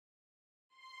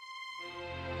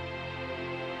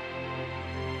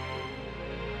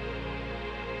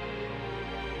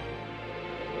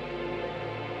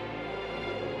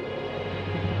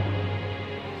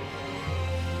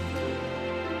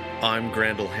I'm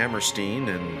Grandel Hammerstein,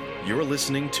 and you're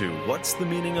listening to What's the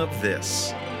Meaning of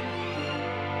This?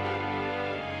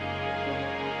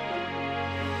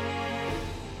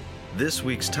 This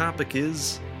week's topic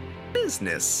is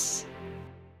business.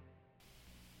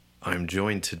 I'm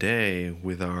joined today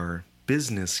with our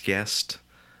business guest,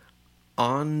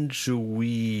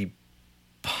 Anjali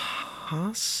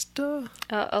Pasta?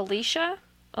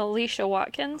 Alicia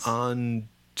Watkins?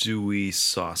 Andouille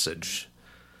sausage.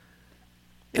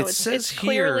 No, it's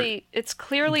clearly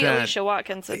Alicia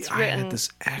Watkins. It's written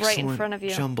right in front of you.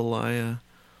 Jambalaya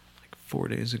like 4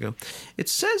 days ago. It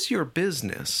says your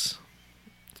business.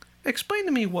 Explain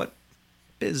to me what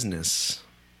business.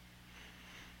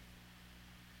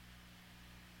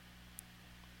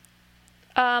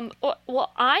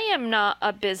 Well, I am not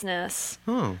a business.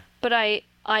 Oh. But I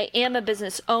am a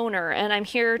business owner, and I'm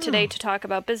here today to talk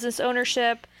about business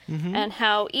ownership and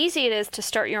how easy it is to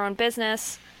start your own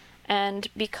business and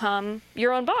become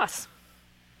your own boss.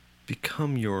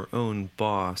 Become your own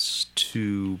boss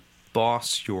to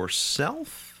boss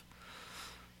yourself?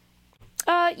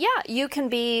 Yeah, you can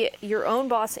be your own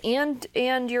boss and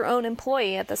your own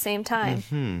employee at the same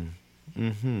time.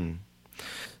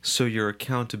 So your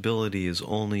accountability is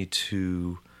only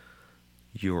to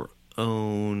your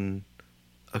own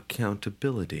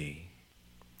accountability.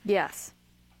 Yes.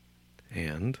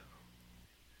 And?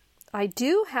 I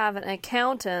do have an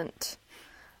accountant,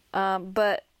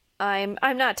 but I'm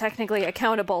not technically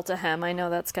accountable to him. I know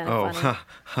that's kind of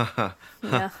funny.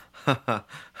 Yeah.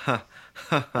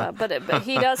 But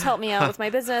he does help me out with my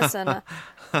business, and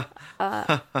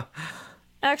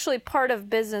actually part of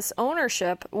business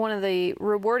ownership, one of the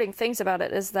rewarding things about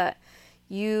it is that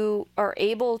you are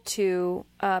able to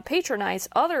patronize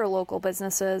other local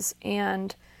businesses,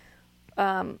 and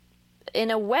in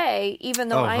a way, even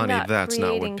though I'm not that's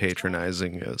creating... not what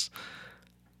patronizing is.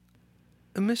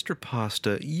 Mr.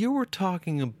 Pasta, you were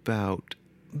talking about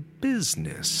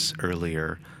business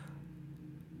earlier.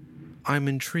 I'm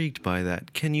intrigued by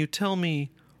that. Can you tell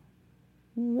me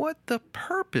what the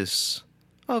purpose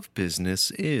of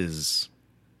business is?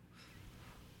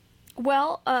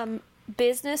 Well,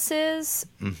 businesses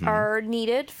are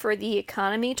needed for the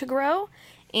economy to grow,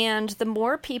 and the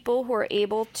more people who are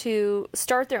able to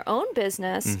start their own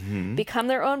business, become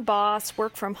their own boss,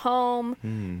 work from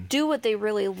home, do what they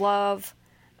really love,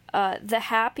 the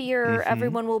happier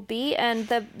everyone will be, and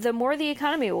the more the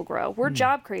economy will grow. We're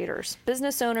job creators.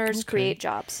 Business owners create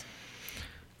jobs.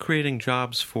 Creating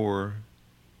jobs for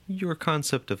your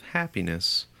concept of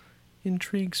happiness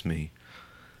intrigues me.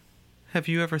 Have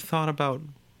you ever thought about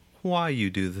why you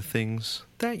do the things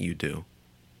that you do?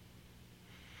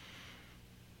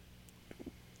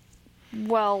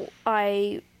 Well,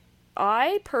 I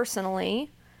personally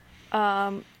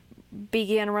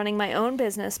began running my own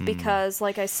business because,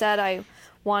 like I said, I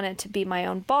wanted to be my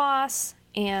own boss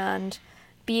and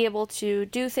be able to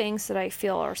do things that I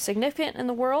feel are significant in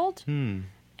the world.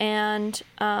 And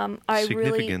I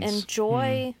really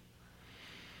enjoy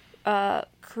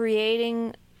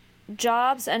creating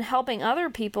jobs and helping other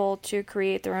people to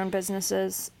create their own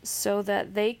businesses so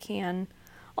that they can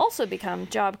also become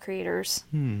job creators.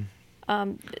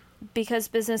 Because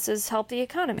businesses help the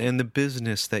economy. And the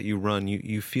business that you run,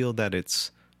 you feel that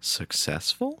it's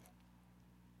successful?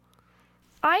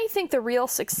 I think the real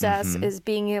success is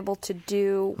being able to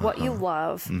do what you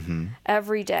love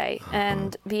every day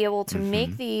and be able to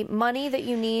make the money that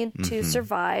you need to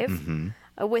survive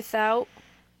without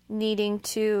needing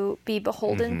to be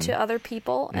beholden to other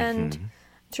people and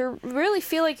to really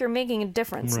feel like you're making a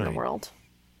difference in the world.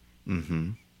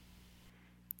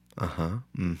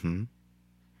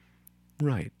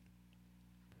 Right.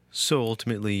 So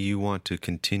ultimately you want to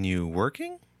continue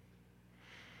working?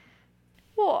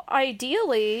 Well,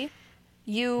 ideally,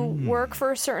 you work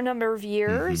for a certain number of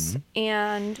years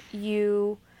and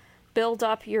you build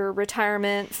up your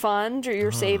retirement fund or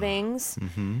your savings,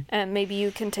 and maybe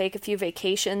you can take a few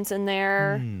vacations in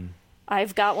there.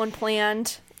 I've got one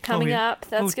planned coming up.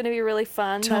 That's going to be really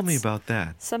fun. Tell me about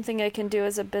that. Something I can do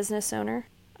as a business owner.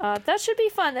 That should be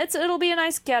fun. It'll be a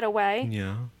nice getaway.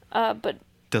 Yeah. But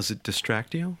does it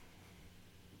distract you?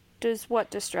 Does what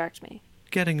distract me?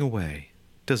 Getting away.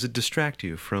 Does it distract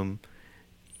you from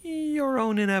your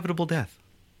own inevitable death?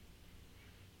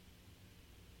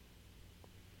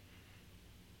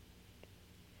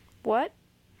 What?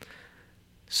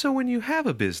 So when you have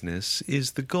a business,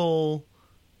 is the goal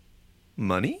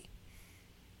money?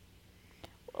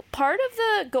 Part of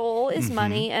the goal is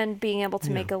money and being able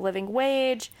to make a living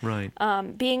wage. Right.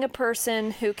 Being a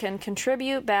person who can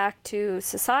contribute back to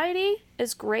society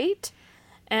is great.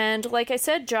 And like I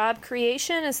said, job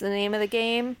creation is the name of the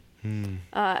game.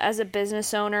 as a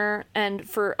business owner. And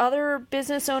for other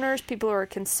business owners, people who are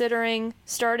considering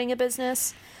starting a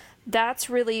business, that's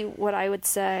really what I would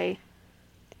say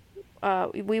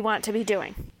we want to be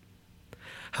doing.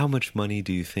 How much money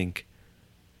do you think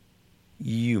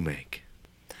you make?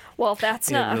 Well, that's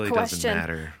not really a question. Doesn't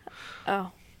matter.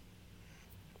 Oh.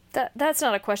 That's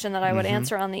not a question that I would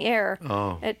answer on the air.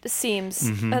 Oh. It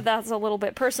seems that's a little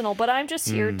bit personal, but I'm just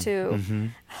here to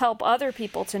help other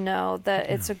people to know that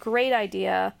it's a great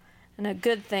idea and a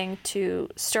good thing to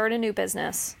start a new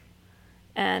business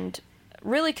and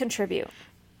really contribute.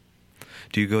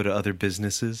 Do you go to other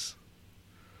businesses?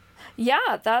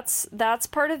 Yeah, that's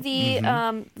part of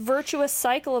the virtuous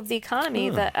cycle of the economy,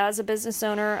 that as a business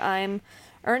owner, I'm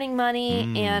earning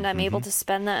money and I'm able to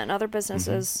spend that in other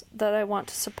businesses that I want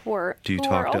to support. Do you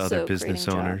talk to other business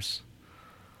owners?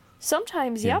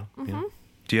 Sometimes, yep. Yeah.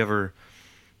 Do you ever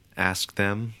ask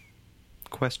them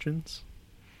questions?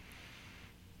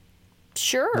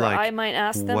 Sure, Like, I might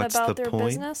ask them what's about the their point?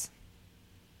 business.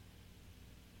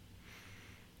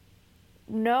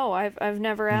 No, I've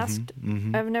never asked.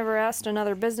 I've never asked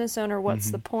another business owner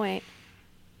what's the point.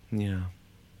 Yeah.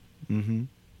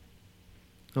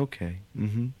 Okay.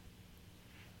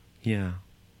 Yeah.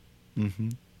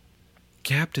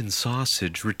 Captain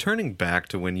Sausage, returning back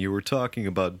to when you were talking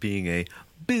about being a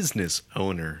business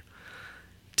owner,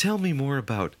 tell me more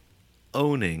about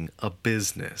owning a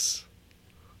business.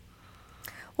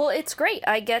 Well, it's great.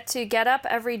 I get to get up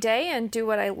every day and do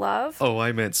what I love. Oh,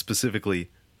 I meant specifically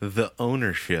the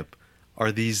ownership.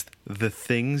 Are these the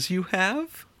things you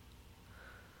have?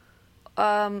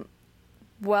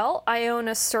 Well, I own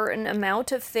a certain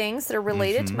amount of things that are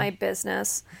related to my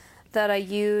business that I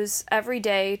use every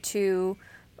day to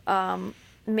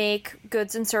make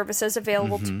goods and services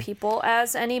available to people,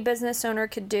 as any business owner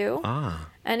could do.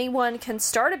 Anyone can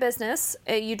start a business.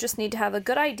 You just need to have a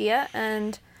good idea,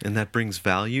 and that brings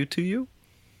value to you?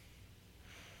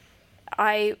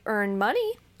 I earn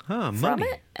money from money.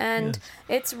 it, and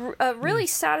it's a really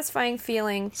satisfying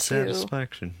feeling to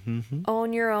satisfaction.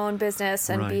 own your own business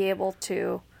and be able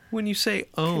to When you say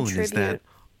own, is that contribute.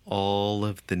 all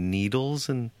of the needles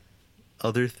and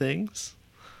other things?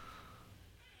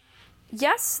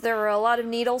 Yes, there are a lot of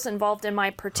needles involved in my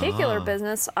particular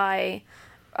business. I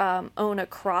own a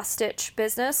cross-stitch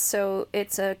business, so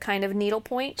it's a kind of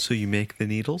needlepoint. So you make the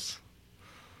needles?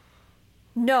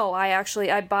 No,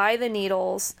 I buy the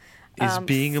needles Is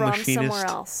being a from machinist somewhere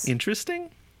else.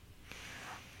 interesting?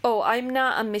 Oh, I'm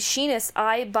not a machinist.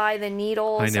 I buy the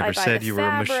needles. I never buy said the you were a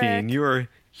fabric. machine. You're a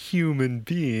human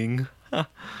being,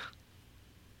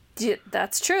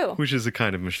 That's true. which is a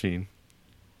kind of machine.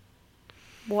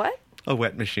 What? A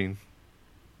wet machine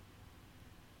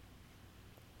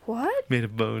What? made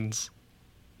of bones.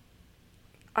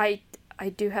 I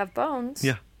do have bones.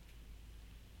 Yeah.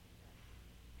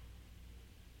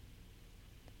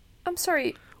 I'm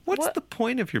sorry. What's what? the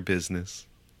point of your business?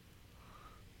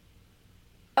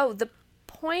 Oh, the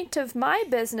point of my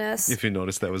business. If you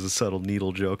notice, that was a subtle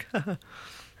needle joke.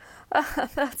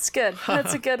 That's good.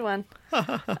 That's a good one.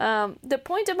 The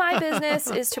point of my business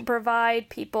is to provide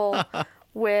people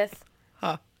with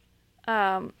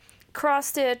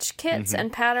cross-stitch kits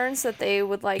and patterns that they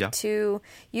would like to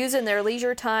use in their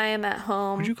leisure time at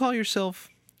home. Would you call yourself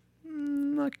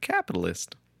a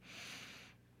capitalist?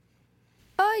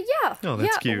 Yeah. Oh,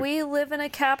 that's yeah. cute. We live in a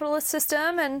capitalist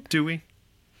system, and Do we?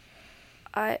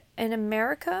 in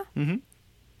America.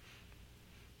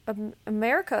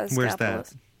 America is Where's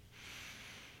capitalist.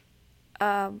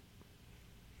 Kind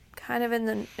of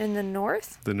in the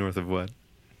north. The north of what?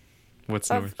 What's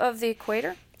north? Of the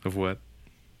equator. Of what?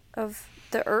 Of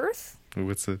the Earth.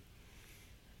 What's the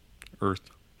Earth?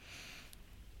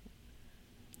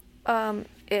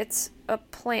 It's a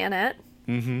planet.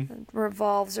 It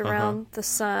revolves around the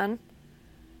sun.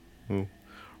 Oh.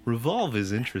 Revolve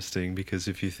is interesting because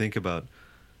if you think about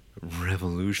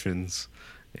revolutions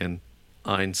and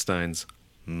Einstein's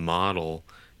model,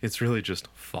 it's really just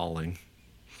falling.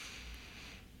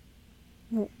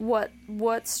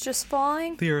 What's just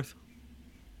falling? The Earth.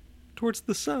 Towards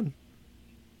the sun.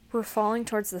 We're falling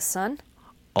towards the sun?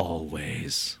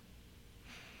 Always.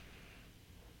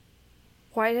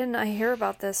 Why didn't I hear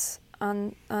about this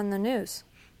on the news?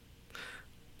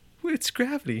 It's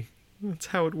gravity. That's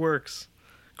how it works.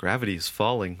 Gravity is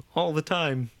falling all the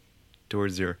time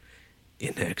towards your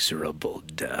inexorable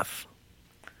death.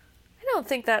 I don't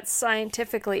think that's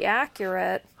scientifically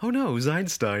accurate. Oh no, it was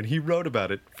Einstein. He wrote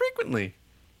about it frequently.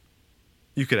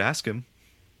 You could ask him.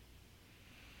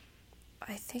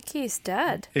 I think he's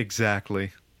dead.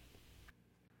 Exactly.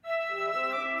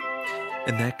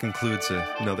 And that concludes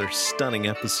another stunning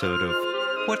episode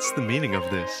of What's the meaning of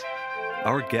this?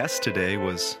 Our guest today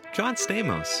was John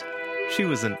Stamos. She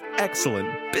was an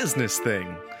excellent business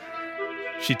thing.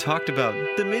 She talked about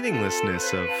the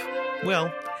meaninglessness of,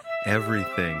 well,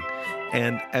 everything.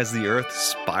 And as the Earth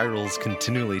spirals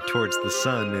continually towards the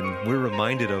sun and we're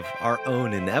reminded of our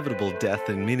own inevitable death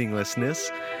and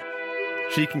meaninglessness,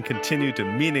 she can continue to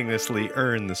meaninglessly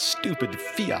earn the stupid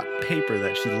fiat paper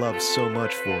that she loves so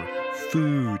much for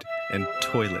food and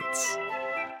toilets.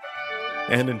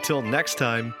 And until next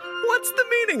time, what's the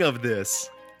meaning of this?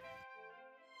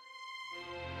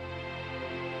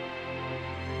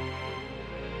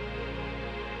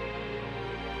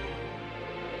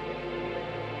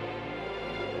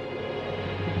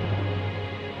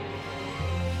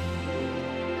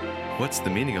 What's the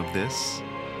Meaning of This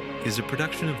is a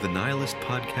production of the Nihilist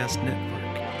Podcast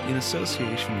Network in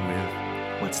association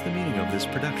with What's the Meaning of This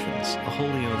Productions, a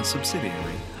wholly owned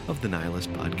subsidiary of the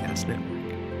Nihilist Podcast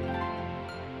Network.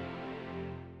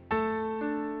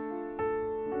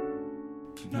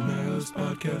 Nihilist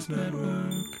Podcast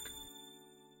Network.